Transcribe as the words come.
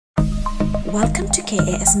Welcome to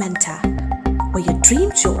KAS Mentor, where your dream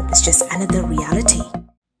job is just another reality.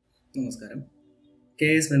 നമസ്കാരം.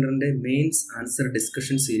 KAS Mentorന്റെ mains answer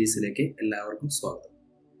discussion സീരീസിലേക്ക് എല്ലാവർക്കും സ്വാഗതം.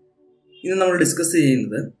 ഇന്ന് നമ്മൾ discuss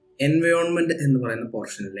ചെയ്യുന്നത് എൻവയോൺമെന്റ് എന്ന് പറയുന്ന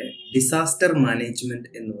പോർഷനിലെ ഡിസാസ്റ്റർ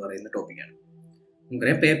മാനേജ്മെന്റ് എന്ന് പറയുന്ന ടോപ്പിക്കാണ്.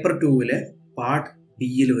 നമുക്കറിയാം പേപ്പർ 2-ലെ പാർട്ട്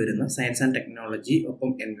ബിയിൽ വരുന്ന സയൻസ് ആൻഡ് ടെക്നോളജി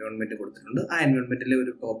ഒപ്പം എൻവയോൺമെന്റ് കൊടുത്തിട്ടുണ്ട്. ആ എൻവയോൺമെന്റിലെ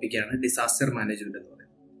ഒരു ടോപ്പിക്കാണ് ഡിസാസ്റ്റർ മാനേജ്മെന്റ് എന്ന് പറയുന്നത്.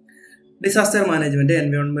 ഡിസാസ്റ്റർ മാനേജ്മെന്റ്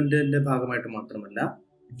എൻവയോൺമെന്റിന്റെ ഭാഗമായിട്ട് മാത്രമല്ല,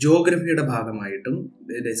 ജോഗ്രഫിയുടെ ഭാഗമായിട്ടും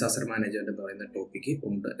ഡിസാസ്റ്റർ മാനേജ്മെന്റ് എന്ന് പറയുന്ന ടോപ്പിക്ക്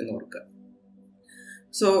ഉണ്ട് എന്ന് ഓർക്കുക.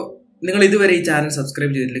 സോ നിങ്ങൾ ഇതുവരെ ഈ ചാനൽ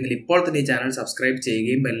സബ്സ്ക്രൈബ് ചെയ്തിട്ടില്ലെങ്കിൽ ഇപ്പോൾ തന്നെ ഈ ചാനൽ സബ്സ്ക്രൈബ്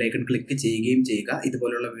ചെയ്യുകയും ബെല്ലൈക്കൺ ക്ലിക്ക് ചെയ്യുകയും ചെയ്യുക,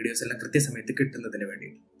 ഇതുപോലുള്ള വീഡിയോസ് എല്ലാം കൃത്യസമയത്ത് കിട്ടുന്നതിന് വേണ്ടി.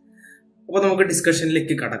 അപ്പോൾ നമുക്ക്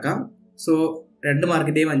ഡിസ്കഷനിലേക്ക് കടക്കാം. സോ 2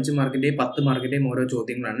 മാർക്കിന്റെയും 5 മാർക്കിന്റെയും 10 മാർക്കിന്റെയും ഓരോ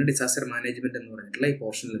ചോദ്യങ്ങളാണ് ഡിസാസ്റ്റർ മാനേജ്മെന്റ് എന്ന് പറഞ്ഞിട്ടുള്ള ഈ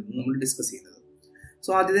പോർഷനിൽ നിന്ന് നമ്മൾ ഡിസ്കസ് ചെയ്യുന്നത്.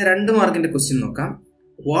 സോ ആദ്യത്തെ 2 മാർക്കിന്റെ ക്വസ്റ്റ്യൻ നോക്കാം.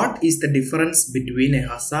 What is the difference between A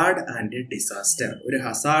Hazard and A disaster? ഒരു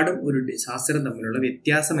ഹസാർഡും ഒരു ഡിസാസ്റ്ററും തമ്മിലുള്ള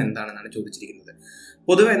വ്യത്യാസം എന്താണെന്നാണ് ചോദിച്ചിരിക്കുന്നത്.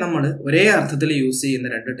 പൊതുവെ നമ്മൾ ഒരേ അർത്ഥത്തിൽ യൂസ് ചെയ്യുന്ന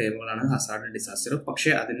 2 ടേമുകളാണ് ഹസാർഡ് ആൻഡ് ഡിസാസ്റ്റർ.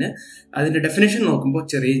 പക്ഷേ അതിന്റെ ഡെഫിനേഷൻ നോക്കുമ്പോൾ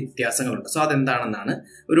ചെറിയ വ്യത്യാസങ്ങളുണ്ട്. സോ അതെന്താണെന്നാണ്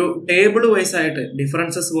ഒരു ടേബിൾ വൈസ് ആയിട്ട്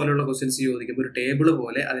ഡിഫറൻസസ് പോലെയുള്ള ക്വസ്റ്റ്യൻസ് ചോദിക്കുമ്പോൾ ഒരു ടേബിൾ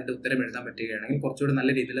പോലെ അതിന്റെ ഉത്തരം എഴുതാൻ പറ്റുകയാണെങ്കിൽ കുറച്ചുകൂടി നല്ല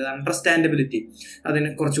രീതിയിൽ അത് അണ്ടർസ്റ്റാൻഡബിലിറ്റി അതിന്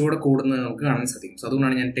കുറച്ചുകൂടെ കൂടുന്നത് നമുക്ക് കാണാൻ സാധിക്കും. സോ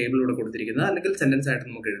അതുകൊണ്ടാണ് ഞാൻ ടേബിളിലൂടെ കൊടുത്തിരിക്കുന്നത്. അല്ലെങ്കിൽ സെന്റൻസ് ആയിട്ട്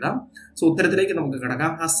നമുക്ക് എഴുതാം. സോ ഉത്തരത്തിലേക്ക് നമുക്ക്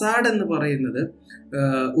കടക്കാം. ഹസാർഡ് എന്ന് പറയുന്നത്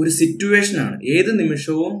ഒരു സിറ്റുവേഷൻ ആണ്. ഏത്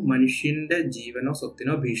നിമിഷവും മനുഷ്യന്റെ ജീവനോ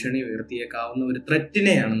സ്വത്തിനോ ഭീഷണി ഉയർത്തിയേക്കാവുന്ന ഒരു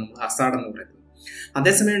ത്രെറ്റിനെയാണ് നമ്മൾ ഹസാർഡ് എന്ന് പറയുന്നത്.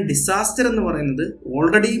 അതേസമയം ഡിസാസ്റ്റർ എന്ന് പറയുന്നത്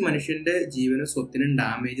ഓൾറെഡി മനുഷ്യന്റെ ജീവനും സ്വത്തിനും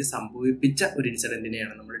ഡാമേജ് സംഭവിപ്പിച്ച ഒരു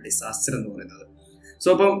ഇൻസിഡന്റിനെയാണ് നമ്മൾ ഡിസാസ്റ്റർ എന്ന് പറയുന്നത്. സോ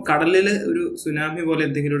അപ്പം കടലിൽ ഒരു സുനാമി പോലെ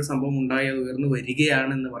എന്തെങ്കിലും ഒരു സംഭവം ഉണ്ടായി അത് ഉയർന്നു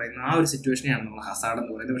വരികയാണെന്ന് പറയുന്ന ആ ഒരു സിറ്റുവേഷനെയാണ് നമ്മൾ ഹസാർഡ്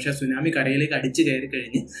എന്ന് പറയുന്നത്. പക്ഷേ സുനാമി കരയിലേക്ക് അടിച്ചു കയറി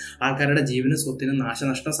കഴിഞ്ഞ് ആൾക്കാരുടെ ജീവനും സ്വത്തിനും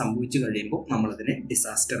നാശനഷ്ടം സംഭവിച്ചു കഴിയുമ്പോൾ നമ്മളതിനെ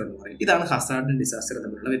ഡിസാസ്റ്റർ എന്ന് പറയും. ഇതാണ് ഹസാർഡും ഡിസാസ്റ്ററും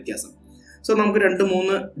തമ്മിലുള്ള വ്യത്യാസം. സോ നമുക്ക്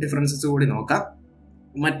 2-3 ഡിഫറൻസസ് കൂടി നോക്കാം.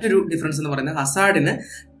 മറ്റൊരു ഡിഫറൻസ് എന്ന് പറയുന്നത് ഹസാർഡിന്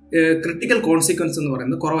ക്രിട്ടിക്കൽ കോൺസിക്വൻസ് എന്ന്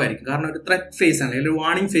പറയുന്നത് കുറവായിരിക്കും. കാരണം ഒരു ത്രെറ്റ് ഫേസ് ആണ്, അല്ലെങ്കിൽ ഒരു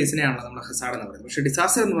വാർണിംഗ് ഫേസിനെയാണല്ലോ നമ്മൾ ഹസാർഡ് എന്ന് പറയുന്നത്. പക്ഷേ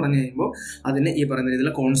ഡിസാസ്റ്റർ എന്ന് പറഞ്ഞു കഴിയുമ്പോൾ അതിന് ഈ പറയുന്ന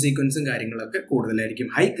രീതിയിലുള്ള കോൺസിക്വൻസും കാര്യങ്ങളൊക്കെ കൂടുതലായിരിക്കും.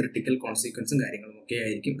 ഹൈ ക്രിട്ടിക്കൽ കോൺസിക്വൻസും കാര്യങ്ങളും ഒക്കെ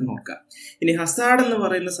ആയിരിക്കും എന്ന് നോക്കാം. ഇനി ഹസാർഡ് എന്ന്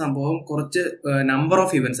പറയുന്ന സംഭവം കുറച്ച് നമ്പർ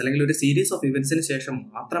ഓഫ് ഇവന്റ്സ് അല്ലെങ്കിൽ ഒരു സീരീസ് ഓഫ് ഇവന്റ്സിന് ശേഷം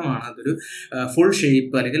മാത്രമാണ് അതൊരു ഫുൾ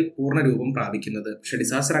ഷേപ്പ് അല്ലെങ്കിൽ പൂർണ്ണ രൂപം പ്രാപിക്കുന്നത്. പക്ഷേ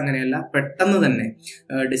ഡിസാസ്റ്റർ അങ്ങനെയല്ല, പെട്ടെന്ന് തന്നെ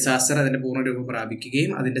ഡിസാസ്റ്റർ അതിന്റെ പൂർണ്ണ രൂപം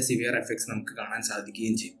പ്രാപിക്കുകയും അതിന്റെ സിവിയർ എഫക്ട്സ് നമുക്ക് കാണാൻ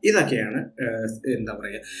സാധിക്കുകയും ചെയ്യും. ഇതൊക്കെയാണ് എന്താ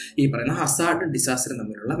പറയുക ഈ പറയുന്ന ഹസാർഡ് ഡിസാസ്റ്റർ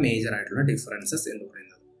തമ്മിലുള്ള മേജർ ആയിട്ടുള്ള ഡിഫറൻസസ് എന്ന്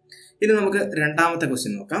പറയുന്നത്. ഇനി നമുക്ക് 2ാമത്തെ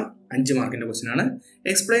ക്വസ്റ്റ്യൻ നോക്കാം. 5 മാർക്കിന്റെ ക്വസ്റ്റ്യൻ ആണ്.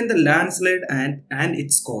 Explain the land slide and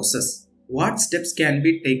it's causes. What steps can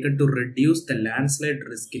be taken to reduce the land slide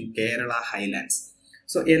risk in Kerala Highlands?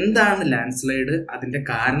 So എന്താണ് ലാൻഡ് സ്ലൈഡ്, അതിന്റെ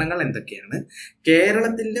കാരണങ്ങൾ എന്തൊക്കെയാണ്,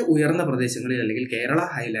 കേരളത്തിന്റെ ഉയർന്ന പ്രദേശങ്ങളിൽ അല്ലെങ്കിൽ കേരള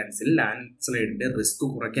ഹൈലാൻഡ്സിൽ ലാൻഡ് സ്ലൈഡിന്റെ റിസ്ക്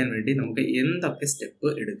കുറയ്ക്കാൻ വേണ്ടി നമുക്ക് എന്തൊക്കെ സ്റ്റെപ്പ്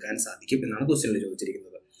എടുക്കാൻ സാധിക്കും എന്നാണ് ക്വസ്റ്റ്യനിൽ ചോദിച്ചിരിക്കുന്നത്.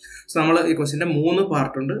 സോ നമ്മൾ ഈ ക്വസ്റ്റ്യന്റെ 3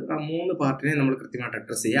 പാർട്ടുണ്ട്. ആ 3 പാർട്ടിനെ നമ്മൾ കൃത്യമായിട്ട്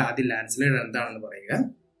അഡ്രസ് ചെയ്യുക. ആദ്യം ലാൻഡ് സ്ലൈഡ് എന്താണെന്ന് പറയുക.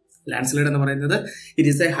 ലാൻഡ് സ്ലൈഡ് എന്ന് പറയുന്നത് it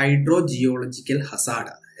is A hydro geological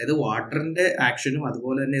Hazard. അതായത് വാട്ടറിന്റെ ആക്ഷനും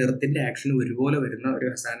അതുപോലെ തന്നെ എർത്തിന്റെ ആക്ഷനും ഒരുപോലെ വരുന്ന ഒരു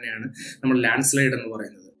ഹസാർഡിനെയാണ് നമ്മൾ ലാൻഡ് സ്ലൈഡ് എന്ന്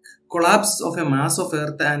പറയുന്നത്. Collapse of A mass of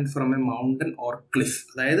earth and from A mountain or cliff.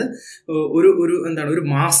 അതായത്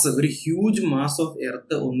ഒരു ഹ്യൂജ് മാസ് ഓഫ്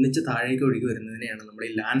എർത്ത് ഒന്നിച്ച് താഴേക്ക് ഒഴുകി വരുന്നതിനെയാണ് നമ്മൾ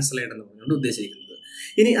ഈ ലാൻഡ് സ്ലൈഡ് എന്ന് പറഞ്ഞുകൊണ്ട് ഉദ്ദേശിക്കുന്നത്.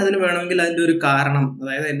 ഇനി അതിന് വേണമെങ്കിൽ അതിന്റെ ഒരു കാരണം,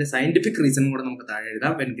 അതായത് അതിന്റെ സയന്റിഫിക് റീസൺ കൂടെ നമുക്ക് താഴെ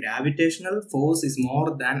എഴുതാം. When gravitational force is more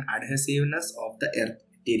than അഡ്ഹസീവ്നെസ് of the earth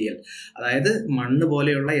material. അതായത് മണ്ണ്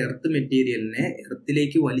പോലെയുള്ള എർത്ത് മെറ്റീരിയലിനെ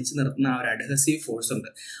എർത്തിലേക്ക് വലിച്ചു നിർത്തുന്ന ആ ഒരു അഡ്ഹസീവ് ഫോഴ്സ് ഉണ്ട്.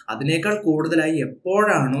 അതിനേക്കാൾ കൂടുതലായി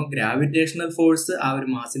എപ്പോഴാണോ ഗ്രാവിറ്റേഷണൽ ഫോഴ്സ് ആ ഒരു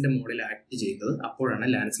മാസിന്റെ മുകളിൽ ആക്ട് ചെയ്യുന്നത്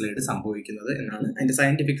അപ്പോഴാണ് ലാൻഡ് സ്ലൈഡ് സംഭവിക്കുന്നത് എന്നാണ് അതിന്റെ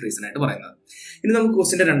സയന്റിഫിക് റീസൺ ആയിട്ട് പറയുന്നത്. ഇനി നമുക്ക്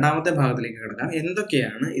ക്വസ്റ്റിന്റെ 2ാമത്തെ ഭാഗത്തിലേക്ക് കിടക്കാം.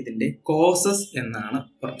 എന്തൊക്കെയാണ് ഇതിന്റെ കോസസ് എന്നാണ്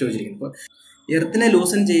ചോദിച്ചിരിക്കുന്നത്. എർത്തിനെ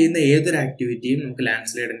ലൂസൺ ചെയ്യുന്ന ഏതൊരു ആക്ടിവിറ്റിയും നമുക്ക് ലാൻഡ്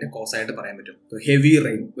സ്ലൈഡിന്റെ കോസ് ആയിട്ട് പറയാൻ പറ്റും. ഹെവി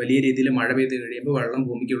റെയിൻ, വലിയ രീതിയിൽ മഴ പെയ്ത് കഴിയുമ്പോൾ വെള്ളം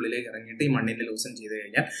ഭൂമിക്കുള്ളിലേക്ക് ഇറങ്ങിയിട്ട് ഈ മണ്ണിനെ ലൂസൺ ചെയ്ത്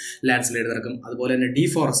കഴിഞ്ഞാൽ ലാൻഡ് സ്ലൈഡ് നടക്കും. അതുപോലെ തന്നെ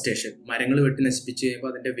ഡീഫോറസ്റ്റേഷൻ, മരങ്ങൾ വെട്ടി നശിപ്പിച്ച്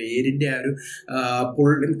കഴിയുമ്പോൾ അതിന്റെ വേരിന്റെ ആ ഒരു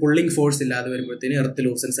പുള്ളിംഗ് ഫോഴ്സ് ഇല്ലാതെ വരുമ്പോഴത്തേനും എർത്ത്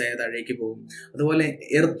ലൂസൻസ് ആയ താഴേക്ക് പോകും. അതുപോലെ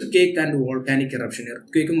earth cake and volcanic eruption.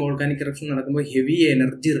 Earth കേക്കും വോൾക്കാനിക് ഇറപ്ഷൻ നടക്കുമ്പോൾ ഹെവി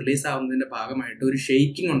എനർജി റിലീസ് ആവുന്നതിന്റെ ഭാഗമായിട്ട് ഒരു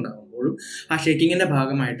ഷെയ്ക്കിംഗ് ഉണ്ടാകും. ആ ഷേക്കിങ്ങിന്റെ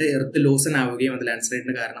ഭാഗമായിട്ട് എർത്ത് ലൂസൺ ആവുകയും അത് ലാൻഡ്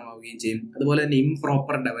സ്ലൈഡിന് കാരണമാവുകയും ചെയ്യും. അതുപോലെ തന്നെ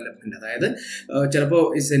ഇംപ്രോപ്പർ ഡെവലപ്മെന്റ്, അതായത് ചിലപ്പോൾ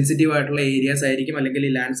സെൻസിറ്റീവ് ആയിട്ടുള്ള ഏരിയാസ് ആയിരിക്കും അല്ലെങ്കിൽ ഈ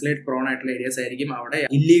ലാൻഡ് സ്ലൈഡ് പ്രോൺ ആയിട്ടുള്ള ഏരിയാസ് ആയിരിക്കും. അവിടെ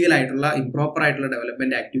ഇല്ലീഗൽ ആയിട്ടുള്ള ഇംപ്രോപ്പർ ആയിട്ടുള്ള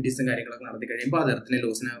ഡെവലപ്മെന്റ് ആക്ടിവിറ്റീസും കാര്യങ്ങളൊക്കെ നടത്തി കഴിയുമ്പോൾ അത് എർത്തിനെ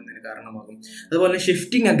ലൂസൺ ആവുന്നതിന് കാരണമാകും. അതുപോലെ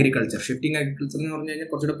ഷിഫ്റ്റിംഗ് അഗ്രികൾച്ചർ എന്ന് പറഞ്ഞു കഴിഞ്ഞാൽ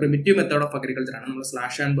കുറച്ചുകൂടെ പ്രിമിറ്റീവ് മെത്തേഡ് ഓഫ് അഗ്രികൾച്ചർ ആണ്. നമ്മൾ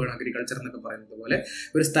സ്ലാഷ് ആൻഡ് ബേൺ അഗ്രികൾച്ചർ എന്നൊക്കെ പറയുന്നത് പോലെ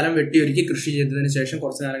ഒരു സ്ഥലം വെട്ടിയൊരുക്കി കൃഷി ചെയ്തതിന് ശേഷം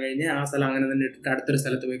കുറച്ച് കാലം കഴിഞ്ഞ് ആ സ്ഥലം അങ്ങനെ തന്നെ ഇട്ടിട്ട് അടുത്തൊരു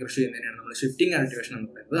സ്ഥലത്ത് പോയി കൃഷി ചെയ്യുന്നതിനാണ് നമ്മൾ ഷിഫ്റ്റിംഗ് കൾട്ടിവേഷൻ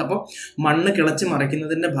എന്ന് പറയുന്നത്. അപ്പോൾ മണ്ണ് കിളച്ച്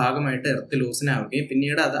മറിക്കുന്നതിന്റെ ഭാഗമായിട്ട് എർത്ത് ലൂസിനാവുകയും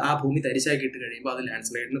പിന്നീട് അത് ആ ഭൂമി തരിശാക്കിയിട്ട് കഴിയുമ്പോൾ അത് ലാൻഡ്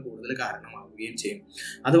സ്ലൈഡിന് കൂടുതൽ കാരണമാവുകയും ചെയ്യും.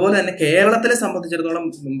 അതുപോലെ തന്നെ കേരളത്തിലെ സംബന്ധിച്ചിടത്തോളം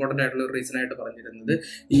ഇമ്പോർട്ടൻ്റ് ആയിട്ടുള്ള ഒരു റീസൺ ആയിട്ട് പറഞ്ഞിരുന്നത്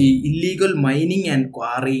ഈ ഇല്ലീഗൽ മൈനിങ് ആൻഡ്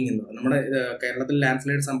ക്വാറിയിങ് എന്ന് പറയും. നമ്മുടെ കേരളത്തിൽ ലാൻഡ്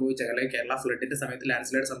സ്ലൈഡ് സംഭവിച്ച അല്ലെങ്കിൽ കേരള ഫ്ലഡിന്റെ സമയത്ത് ലാൻഡ്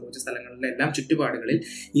സ്ലൈഡ് സംഭവിച്ച സ്ഥലങ്ങളിലെ എല്ലാം ചുറ്റുപാടുകളിൽ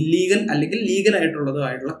ഇല്ലീഗൽ അല്ലെങ്കിൽ ലീഗൽ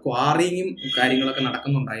ആയിട്ടുള്ളതുമായിട്ടുള്ള ക്വാറിങ്ങും കാര്യങ്ങളൊക്കെ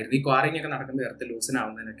നടക്കുന്നുണ്ടായിരുന്നു. ഈ ക്വാറിങ് ഒക്കെ നടക്കുമ്പോൾ എർത്ത്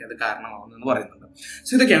ലൂസിനാവുന്നതിനൊക്കെ അത് കാരണമാവുന്നതെന്ന് പറയുന്നുണ്ട്.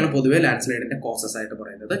 സോ ഇതൊക്കെയാണ് പൊതുവെ ലാൻഡ് സ്ലൈഡിന്റെ കോസസ് ആയിട്ട്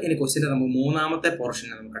പറയുന്നത്. ഇനി ക്വസ്റ്റിന്റെ നമുക്ക് മൂന്നാമത്തെ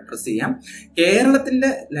പോർഷനെ നമുക്ക് അഡ്രസ് ചെയ്യാം. കേരളത്തിന്റെ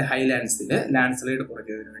ഹൈലാൻഡ്സിൽ ലാൻഡ് സ്ലൈഡ്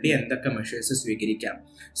കുറയ്ക്കുന്നതിന് വേണ്ടി എന്തൊക്കെ മെഷേഴ്സ് സ്വീകരിക്കാം?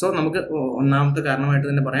 സോ നമുക്ക് ഒന്നാമത്തെ കാരണമായിട്ട്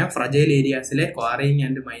തന്നെ പറയാം, fragile ഏരിയാസിലെ quarrying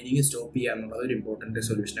and mining stop ചെയ്യുക എന്നുള്ളത് ഒരു ഇമ്പോർട്ടന്റ്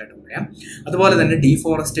സൊല്യൂഷൻ ആയിട്ട് പറയാം. അതുപോലെ തന്നെ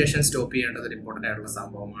ഡീഫോറസ്റ്റേഷൻ സ്റ്റോപ്പ് ചെയ്യേണ്ടത് ഒരു ഇമ്പോർട്ടന്റ് ആയിട്ടുള്ള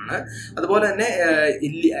സംഭവമാണ്. അതുപോലെ തന്നെ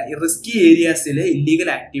റിസ്കി ഏരിയാസിലെ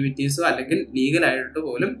ഇല്ലീഗൽ ആക്ടിവിറ്റീസോ അല്ലെങ്കിൽ ലീഗലായിട്ട്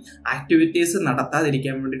പോലും ആക്ടിവിറ്റീസ്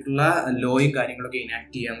നടത്താതിരിക്കാൻ വേണ്ടിയിട്ടുള്ള ലോയും കാര്യങ്ങളൊക്കെ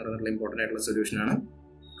ഇനാക്ട് ചെയ്യുക എന്നുള്ളത് ഇമ്പോർട്ടന്റ് ആയിട്ടുള്ള സൊല്യൂഷനാണ്.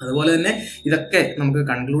 അതുപോലെ തന്നെ ഇതൊക്കെ നമുക്ക്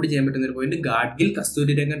കൺക്ലൂഡ് ചെയ്യാൻ പറ്റുന്ന ഒരു പോയിന്റ്, ഗാഡ്ഗിൽ,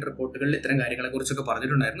 കസ്തൂരിരംഗൻ റിപ്പോർട്ടുകളിൽ ഇത്തരം കാര്യങ്ങളെ കുറിച്ചൊക്കെ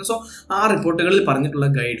പറഞ്ഞിട്ടുണ്ടായിരുന്നു. സോ ആ റിപ്പോർട്ടുകളിൽ പറഞ്ഞിട്ടുള്ള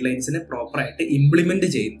ഗൈഡ് ലൈൻസിനെ പ്രോപ്പറായിട്ട് ഇംപ്ലിമെന്റ്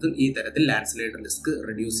ചെയ്യുന്നതും ഈ തരത്തിൽ ലാൻഡ് സ്ലൈഡ് റിസ്ക്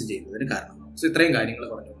റെഡ്യൂസ് ചെയ്യുന്നതിന് കാരണമാകും. സോ ഇത്രയും കാര്യങ്ങൾ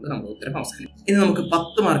പറഞ്ഞുകൊണ്ട് നമ്മൾ ഉത്തരം അവസാനിക്കും. ഇനി നമുക്ക്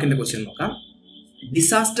 10 മാർക്കിന്റെ ക്വസ്റ്റ്യൻ നോക്കാം.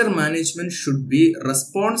 Disaster management should be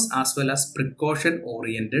response as well as precaution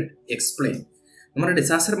oriented. Explain. നമ്മുടെ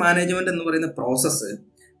ഡിസാസ്റ്റർ മാനേജ്മെന്റ് എന്ന് പറയുന്ന പ്രോസസ്സ്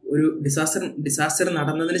ഒരു ഡിസാസ്റ്റർ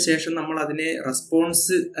നടന്നതിന് ശേഷം നമ്മൾ അതിനെ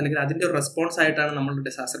റെസ്പോൺസ് അല്ലെങ്കിൽ അതിന്റെ ഒരു റെസ്പോൺസ് ആയിട്ടാണ് നമ്മൾ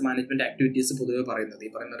ഡിസാസ്റ്റർ മാനേജ്മെന്റ് ആക്ടിവിറ്റീസ് പൊതുവെ പറയുന്നത്. ഈ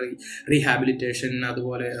പറയുന്ന റീഹാബിലിറ്റേഷൻ,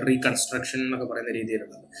 അതുപോലെ റീകൺസ്ട്രക്ഷൻ എന്നൊക്കെ പറയുന്ന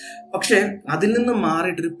രീതിയിലുള്ളത്. പക്ഷേ അതിൽ നിന്ന്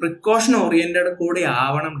മാറിയിട്ട് ഒരു പ്രിക്കോഷൻ ഓറിയന്റഡ് കൂടി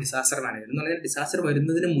ആവണം ഡിസാസ്റ്റർ മാനേജ്മെന്റ് എന്ന് പറഞ്ഞാൽ ഡിസാസ്റ്റർ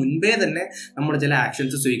വരുന്നതിന് മുൻപേ തന്നെ നമ്മൾ ചില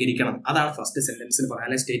ആക്ഷൻസ് സ്വീകരിക്കണം. അതാണ് ഫസ്റ്റ് സെന്റൻസിൽ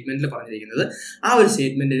അല്ലെങ്കിൽ സ്റ്റേറ്റ്മെന്റിൽ പറഞ്ഞിരിക്കുന്നത്. ആ ഒരു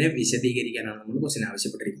സ്റ്റേറ്റ്മെന്റിനെ വിശദീകരിക്കാനാണ് നമ്മൾ ക്വസ്റ്റ്യൻ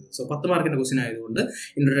ആവശ്യപ്പെട്ടിരിക്കുന്നത്. സോ 10 മാർക്കിന്റെ ക്വസ്റ്റ്യൻ ആയതുകൊണ്ട്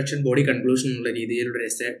ഇൻട്രൊഡക്ഷൻ, ബോഡി കൺക്ലൂഷൻ എന്നുള്ള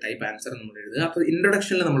രീതിയിലുള്ള ടൈപ്പ് ആൻസർ നമ്മൾ എഴുതുക. അപ്പോൾ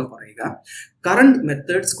ഇൻട്രൊഡക്ഷനിൽ നമ്മൾ പറയുക, current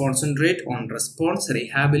methods concentrate on response,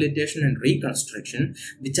 rehabilitation and reconstruction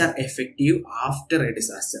which are effective after a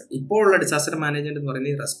disaster. ഇപ്പോൾ ഉള്ള ഡിസാസ്റ്റർ മാനേജ്മെന്റ് എന്ന്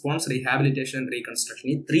പറയുന്നത് റെസ്പോൺസ്, റീഹാബിലിറ്റേഷൻ ആൻഡ് റീകൺസ്ട്രക്ഷൻ,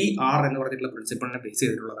 ഈ 3R എന്ന് പറഞ്ഞിട്ടുള്ള പ്രിൻസിപ്പിളിനെ ബേസ്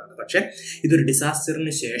ചെയ്തിട്ടുള്ളതാണ്. പക്ഷേ ഇതൊരു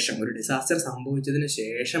ഡിസാസ്റ്ററിന് ശേഷം, ഒരു ഡിസാസ്റ്റർ സംഭവിച്ചതിന്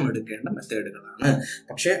ശേഷം എടുക്കേണ്ട മെത്തേഡുകളാണ്.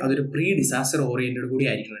 പക്ഷേ അതൊരു പ്രീ ഡിസാസ്റ്റർ ഓറിയന്റഡ് കൂടി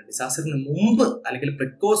ആയിരിക്കണം. ഡിസാസ്റ്ററിന് മുമ്പ് അല്ലെങ്കിൽ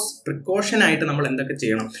പ്രിക്കോഷൻ ആയിട്ട് നമ്മൾ എന്തൊക്കെ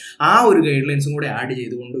ചെയ്യണം, ആ ഒരു ഗൈഡ് ലൈൻസും കൂടി ആഡ്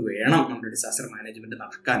ചെയ്തുകൊണ്ട് വേണം നമ്മുടെ ഡിസാസ്റ്റർ മാനേജ്മെന്റ്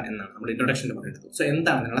നടക്കാൻ എന്നാണ് നമ്മൾ ഇൻട്രൊഡക്ഷൻ പറയുന്നത്. സോ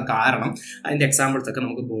എന്താണ് അതിനുള്ള കാരണം? അതിന്റെ എക്സാമ്പിൾസ് ഒക്കെ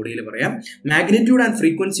നമുക്ക് ബോഡിയിൽ പറയാം. Magnitude and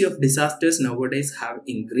frequency of disasters നൗഡേയ്സ് have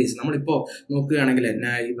increase. നമ്മളിപ്പോൾ നോക്കുകയാണെങ്കിൽ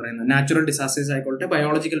ഈ പറയുന്ന നാച്ചുറൽ ഡിസാസ്റ്റേഴ്സ് ആയിക്കോട്ടെ,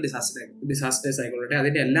 ബയോളജിക്കൽ ഡിസാസ്റ്റേഴ്സ് ആയിക്കോട്ടെ,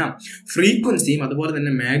 അതിന്റെ എല്ലാം ഫ്രീക്വൻസിയും അതുപോലെ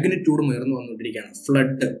തന്നെ മാഗ്നിറ്റ്യൂഡും ഉയർന്നു വന്നുകൊണ്ടിരിക്കുകയാണ്.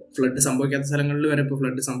 ഫ്ലഡ് സംഭവിക്കാത്ത സ്ഥലങ്ങളിൽ വരെ ഇപ്പോൾ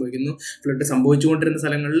ഫ്ലഡ് സംഭവിക്കുന്നു. ഫ്ലഡ് സംഭവിച്ചുകൊണ്ടിരുന്ന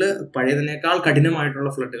സ്ഥലങ്ങളിൽ പഴയതിനേക്കാൾ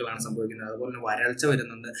കഠിനമായിട്ടുള്ള ഫ്ലഡുകളാണ് സംഭവിക്കുന്നത്. അതുപോലെ തന്നെ വരൾച്ച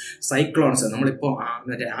വരുന്നുണ്ട്. സൈക്ലോൺസ്, നമ്മളിപ്പോൾ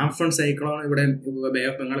ആംഫൺ സൈക്ലോൺ ഇവിടെ ബേ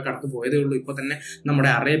ഓഫ് ബംഗാൾ കടന്നു പോയതേ ഉള്ളൂ. ഇപ്പോൾ തന്നെ നമ്മുടെ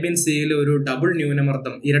അറേബ്യൻ സീയിൽ ഒരു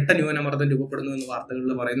ഇരട്ട ന്യൂനമർദ്ദം രൂപപ്പെടുന്നു എന്ന്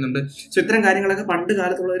വാർത്തകളിൽ പറയുന്നുണ്ട്. സോ ഇത്തരം കാര്യങ്ങളൊക്കെ പണ്ട്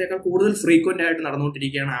കാലത്തുള്ളതിനേക്കാൾ കൂടുതൽ ഫ്രീക്വന്റ് ആയിട്ട്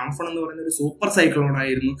നടന്നുകൊണ്ടിരിക്കുകയാണ്. ആംഫൺ എന്ന് പറയുന്ന ഒരു സൂപ്പർ സൈക്ലോൺ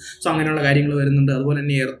ആയിരുന്നു. സോ അങ്ങനെയുള്ള കാര്യങ്ങൾ വരുന്നുണ്ട്. അതുപോലെ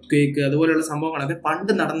തന്നെ എർത്ത്ക്വേക്ക്, അതുപോലെയുള്ള സംഭവങ്ങളൊക്കെ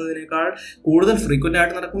പണ്ട് നടന്നതിനേക്കാൾ കൂടുതൽ ഫ്രീക്വന്റ്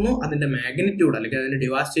ആയിട്ട് നടക്കുന്നു. അതിന്റെ മാഗ്നിറ്റ്യൂഡ് അല്ലെങ്കിൽ അതിന്റെ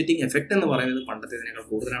ഡിവാസ്റ്റേറ്റിംഗ് എഫക്ട് എന്ന് പറയുന്നത് പണ്ടത്തേതിനേക്കാൾ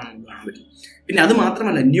കൂടുതലാണ് നമുക്ക് കാണാൻ പറ്റും. പിന്നെ അത്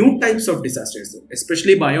മാത്രമല്ല, new types of disasters,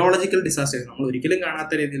 especially biological disasters, നമ്മൾ ഒരിക്കലും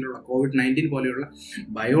കാണാത്ത രീതിയിലുള്ള COVID-19 പോലെയുള്ള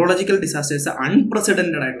ബയോളജിക്കൽ ഡിസാസ്റ്റേഴ്സ്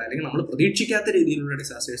അൺപ്രസിഡന്റഡ് ആയിട്ടുള്ള അല്ലെങ്കിൽ നമ്മൾ പ്രതീക്ഷിക്കാത്ത രീതിയിലുള്ള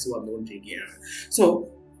ഡിസാസ്റ്റേഴ്സ് വന്നുകൊണ്ടിരിക്കുകയാണ്. സോ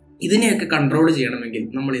ഇതിനെയൊക്കെ കൺട്രോൾ ചെയ്യണമെങ്കിൽ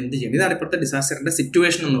നമ്മൾ എന്ത് ചെയ്യണം? ഇതാണ് ഇപ്പോഴത്തെ ഡിസാസ്റ്ററിന്റെ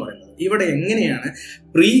സിറ്റുവേഷൻ എന്ന് പറയുന്നത്. ഇവിടെ എങ്ങനെയാണ്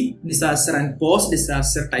pre disaster and post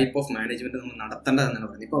disaster type of management നമ്മൾ നടത്തേണ്ടതെന്നാണ്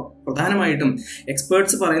പറയുന്നത്. ഇപ്പോൾ പ്രധാനമായിട്ടും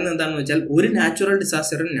എക്സ്പേർട്സ് പറയുന്നത് എന്താണെന്ന് വെച്ചാൽ, ഒരു നാച്ചുറൽ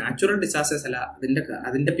ഡിസാസ്റ്റേഴ്സ് അല്ല,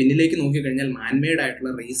 അതിന്റെ പിന്നിലേക്ക് നോക്കിക്കഴിഞ്ഞാൽ മാൻമെയ്ഡ്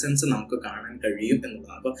ആയിട്ടുള്ള റീസൺസ് നമുക്ക് കാണാൻ കഴിയും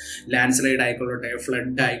എന്നുള്ളതാണ്. അപ്പോൾ ലാൻഡ് സ്ലൈഡ് ആയിക്കൊള്ളട്ടെ,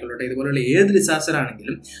 ഫ്ലഡ് ആയിക്കൊള്ളട്ടെ, ഇതുപോലുള്ള ഏത് ഡിസാസ്റ്റർ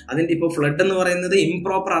ആണെങ്കിലും അതിന്റെ ഇപ്പോൾ ഫ്ലഡ് എന്ന് പറയുന്നത്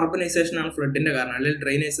ഇംപ്രോപ്പർ അർബനൈസേഷൻ ആണ് ഫ്ലഡിന്റെ കാരണം, അല്ലെങ്കിൽ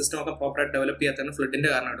ഡ്രെയിനേജ് സിസ്റ്റം ഒക്കെ പ്രോപ്പറായിട്ട് ഡെവലപ്പ് ചെയ്യാത്തതാണ് ഫ്ലഡിന്റെ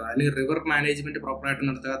കാരണമായിട്ട്, അല്ലെങ്കിൽ റിവർ മാനേജ്മെന്റ് പ്രോപ്പറായിട്ട്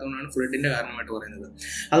നടത്താത്തതുകൊണ്ടാണ് ഫ്ലഡിന്റെ കാരണമായിട്ട് പറയുന്നത്.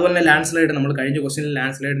 അതുപോലെ തന്നെ ലാൻഡ് സ്ലൈഡ്, നമ്മൾ കഴിഞ്ഞ ക്വസ്റ്റ്യനിൽ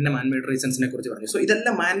ലാൻഡ് സ്ലൈഡിന്റെ മാൻമെയ്ഡ് റീസൺസിനെ കുറിച്ച് പറഞ്ഞു. സോ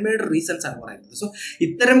ഇതെല്ലാം മാൻമെയ്ഡ് റീസൺസ് ആണ് പറയുന്നത്. സോ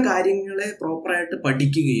ഇത്തരം കാര്യങ്ങളെ പ്രോപ്പറായിട്ട്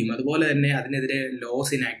പഠിക്കുകയും അതുപോലെ തന്നെ അതിനെതിരെ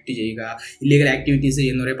ലോസ് ഇനാക്ട് ചെയ്യുക, ഇല്ലീഗൽ ആക്ടിവിറ്റീസ്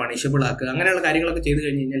ചെയ്യുന്നവരെ പണിഷബിൾ ആക്കുക, അങ്ങനെയുള്ള കാര്യങ്ങളൊക്കെ ചെയ്ത്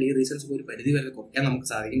കഴിഞ്ഞ് കഴിഞ്ഞാൽ ഈ റീസൺസ് ഒരു പരിധി വരെ കുറയ്ക്കാൻ നമുക്ക്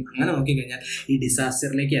സാധിക്കും. അങ്ങനെ നോക്കിക്കഴിഞ്ഞാൽ ഈ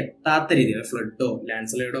ഡിസാസ്റ്ററിലേക്ക് എത്താത്ത രീതിയിൽ ഫ്ലഡോ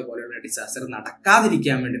ലാൻഡ് സ്ലൈഡോ പോലെയുള്ള ഡിസാസ്റ്റർ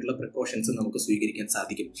നടക്കാതിരിക്കാൻ വേണ്ടിയിട്ടുള്ള പ്രിക്കോഷൻസ് നമുക്ക് സ്വീകരിക്കാൻ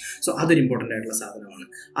സാധിക്കും. സോ അതൊരു ഇമ്പോർട്ടൻ്റ് ആയിട്ടുള്ള സാധനമാണ്.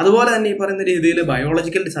 അതുപോലെ തന്നെ ഈ പറയുന്ന രീതിയിൽ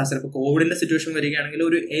ബയോളജിക്കൽ ഡിസാസ്റ്റർ, ഇപ്പോൾ കോവിഡിന്റെ സിറ്റുവേഷൻ വരികയാണെങ്കിൽ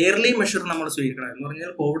ഒരു എയർ എയർലി മെഷർ നമ്മൾ സ്വീകരിക്കണം. എന്ന്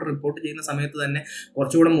പറഞ്ഞാൽ കോവിഡ് റിപ്പോർട്ട് ചെയ്യുന്ന സമയത്ത് തന്നെ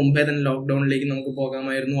കുറച്ചുകൂടെ മുമ്പേ തന്നെ ലോക്ക്ഡൌണിലേക്ക് നമുക്ക്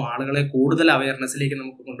പോകാമായിരുന്നു, ആളുകളെ കൂടുതൽ അവയർനെസ്സിലേക്ക്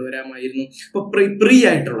നമുക്ക് കൊണ്ടുവരാമായിരുന്നു. ഇപ്പോൾ പ്രീ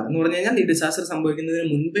ആയിട്ടുള്ള എന്ന് പറഞ്ഞു കഴിഞ്ഞാൽ ഈ ഡിസാസ്റ്റർ സംഭവിക്കുന്നതിന്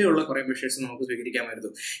മുൻപേ ഉള്ള കുറേ മെഷേഴ്സ് നമുക്ക്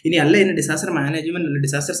സ്വീകരിക്കാമായിരുന്നു. ഇനി അല്ല, ഇനി ഡിസാസ്റ്റർ മാനേജ്മെന്റ് അല്ല,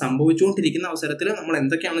 ഡിസാസ്റ്റർ സംഭവിച്ചുകൊണ്ടിരിക്കുന്ന അവസരത്തിൽ നമ്മൾ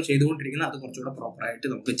എന്തൊക്കെയാണ് ചെയ്തുകൊണ്ടിരിക്കുന്നത് അത് കുറച്ചുകൂടെ പ്രോപ്പറായിട്ട്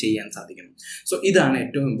നമുക്ക് ചെയ്യാൻ സാധിക്കണം. സോ ഇതാണ്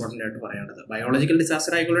ഏറ്റവും ഇമ്പോർട്ടൻ്റ് ആയിട്ട് പറയേണ്ടത്. ബയോളജിക്കൽ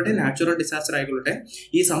ഡിസാസ്റ്റർ ആയിക്കൊള്ളട്ടെ, നാച്ചുറൽ ഡിസാസ്റ്റർ ആയിക്കൊള്ളട്ടെ,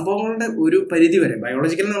 ഈ സംഭവങ്ങളുടെ ഒരു പരിധി വരെ,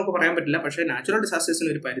 ബയോളജിക്കൽ നമുക്ക് പറയാൻ പറ്റില്ല, പക്ഷേ നാച്ചുറൽ ഡിസാസ്റ്റേഴ്സിന്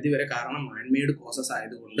ഒരു പരിധി വരെ, കാരണം മാൻമെയ്ഡ് കോസസ്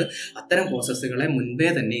ആയതുകൊണ്ട് അത്തരം കോസസുകളെ മുൻപേ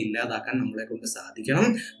തന്നെ ഇല്ലാതാക്കാൻ നമ്മളെ കൊണ്ട് സാധിക്കണം.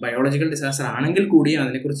 ബയോളജിക്കൽ ഡിസാസ്റ്റർ ആണെങ്കിൽ കൂടിയും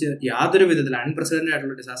അതിനെക്കുറിച്ച് യാതൊരു വിധത്തിൽ അൺപ്രസിഡന്റഡ്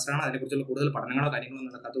ആയിട്ടുള്ള ഡിസാസ്റ്റർ ആണ്, അതിനെക്കുറിച്ചുള്ള കൂടുതൽ പഠനങ്ങളോ കാര്യങ്ങളോ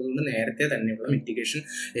നടക്കാത്തതുകൊണ്ട് നേരത്തെ തന്നെയുള്ള മിറ്റിഗേഷൻ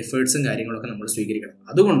എഫേർട്സും കാര്യങ്ങളൊക്കെ നമ്മൾ സ്വീകരിക്കണം.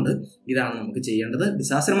 അതുകൊണ്ട് ഇതാണ് നമുക്ക് ചെയ്യേണ്ടത്.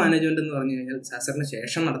 ഡിസാസ്റ്റർ മാനേജ്മെന്റ് എന്ന് പറഞ്ഞു കഴിഞ്ഞാൽ ഡിസാസ്റ്ററിന്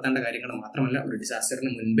ശേഷം നടത്തേണ്ട കാര്യങ്ങൾ മാത്രമല്ല, ഒരു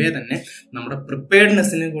ഡിസാസ്റ്ററിന് മുൻപേ തന്നെ നമ്മുടെ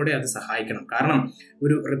പ്രിപ്പയർഡ്നെസ്സിന് കൂടെ അത് സഹായിക്കണം. കാരണം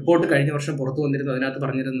ഒരു റിപ്പോർട്ട് കഴിഞ്ഞ വർഷം പുറത്തു വന്നിരുന്നു, അതിനകത്ത്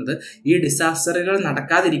പറഞ്ഞിരുന്നത് ഈ ഡിസാസ്റ്ററുകൾ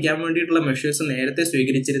നടക്കാതിരിക്കാൻ വേണ്ടിയിട്ടുള്ള മെഷേഴ്സ് നേരത്തെ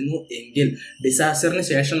സ്വീകരിച്ചിരുന്നു എങ്കിൽ ഡിസാസ്റ്ററിന്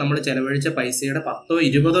ശേഷം നമ്മൾ ചെലവഴിച്ച പൈസയുടെ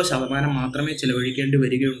 10-20% മാത്രമേ ചെലവഴിക്കേണ്ടി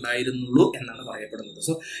വരികയുണ്ടായിരുന്നുള്ളൂ എന്നാണ് പറയപ്പെടുന്നത്.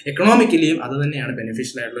 സോ എക്കണോമിക്കലിയും അത് തന്നെയാണ്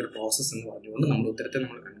ബെനിഫിഷ്യൽ ആയിട്ടുള്ള ഒരു പ്രോസസ്സ് എന്ന് പറഞ്ഞുകൊണ്ട് നമ്മുടെ ഉത്തരത്തെ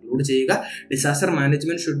നമ്മൾ കൺക്ലൂഡ് ചെയ്യുക. Disaster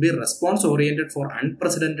management should be response oriented four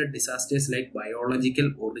unprecedented disasters like biological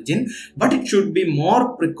origin, but it should be more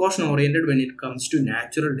precaution oriented when it comes to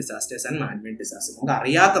natural disasters and man-made disaster. നമുക്ക്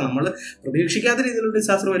അറിയാത്ത, നമ്മൾ പ്രതീക്ഷിക്കാത്ത രീതിയിലുള്ള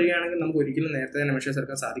ഡിസാസ്റ്റർ വരികയാണെങ്കിൽ നമുക്ക് ഒരിക്കലും നേരത്തെ തന്നെ മെഷേഴ്സ്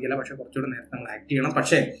എടുക്കാൻ സാധിക്കില്ല, പക്ഷേ കുറച്ചുകൂടെ നേരത്തെ നമ്മൾ ആക്ട് ചെയ്യണം.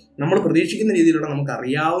 പക്ഷേ നമ്മൾ പ്രതീക്ഷിക്കുന്ന രീതിയിലുള്ള, നമുക്ക്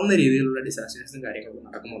അറിയാവുന്ന രീതിയിലുള്ള ഡിസാസ്റ്റേഴ്സും കാര്യങ്ങളൊക്കെ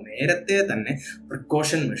നടക്കുമ്പോൾ നേരത്തെ തന്നെ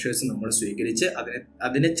പ്രിക്കോഷൻ മെഷേഴ്സ് നമ്മൾ സ്വീകരിച്ച്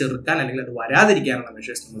അതിനെ ചെറുക്കാൻ അല്ലെങ്കിൽ അത് വരാതിരിക്കാനുള്ള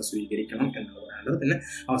മെഷേഴ്സ് നമ്മൾ സ്വീകരിക്കണം എന്നുള്ളതാണ്. പിന്നെ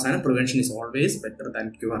അവസാനം prevention is always better than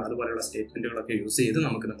cure, അതുപോലെയുള്ള സ്റ്റേറ്റ്മെന്റുകളൊക്കെ യൂസ് ചെയ്ത്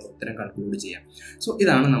നമുക്ക് നമ്മുടെ ഉത്തരം കൺക്ലൂഡ് ചെയ്യാം. സോ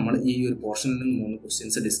ഇതാണ് നമ്മൾ ഈ ഒരു പോർഷനിൽ നിന്ന് 3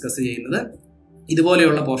 ക്വസ്റ്റ്യൻസ് ഡിസ്കസ് ചെയ്യുന്നത്.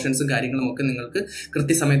 ഇതുപോലെയുള്ള പോർഷൻസും കാര്യങ്ങളും ഒക്കെ നിങ്ങൾക്ക്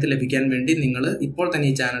കൃത്യസമയത്ത് ലഭിക്കാൻ വേണ്ടി നിങ്ങൾ ഇപ്പോൾ തന്നെ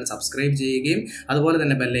ഈ ചാനൽ സബ്സ്ക്രൈബ് ചെയ്യുകയും അതുപോലെ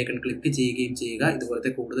തന്നെ ബെല്ലൈക്കൺ ക്ലിക്ക് ചെയ്യുകയും ചെയ്യുക.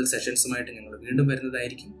 ഇതുപോലത്തെ കൂടുതൽ സെഷൻസുമായിട്ട് ഞങ്ങൾ വീണ്ടും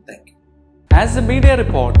വരുന്നതായിരിക്കും. Thank you. As the media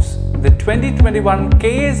reports, the 2021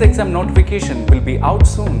 KAS exam notification will be out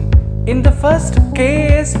soon. In the first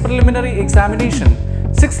KAS preliminary examination,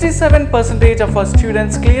 67% of our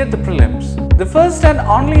students cleared the prelims. The first and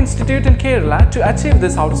only institute in Kerala to achieve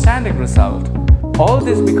this outstanding result. All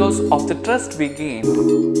this because of the trust we gained.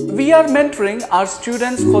 We are mentoring our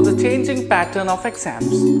students for the changing pattern of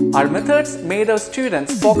exams. Our methods made our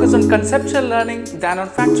students focus on conceptual learning than on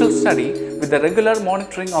factual study with the regular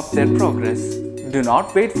monitoring of their progress. Do not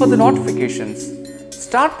wait for the notifications.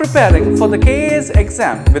 Start preparing for the KAS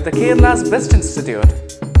exam with the Kerala's best institute.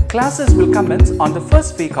 Classes will commence on the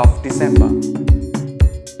first week of December.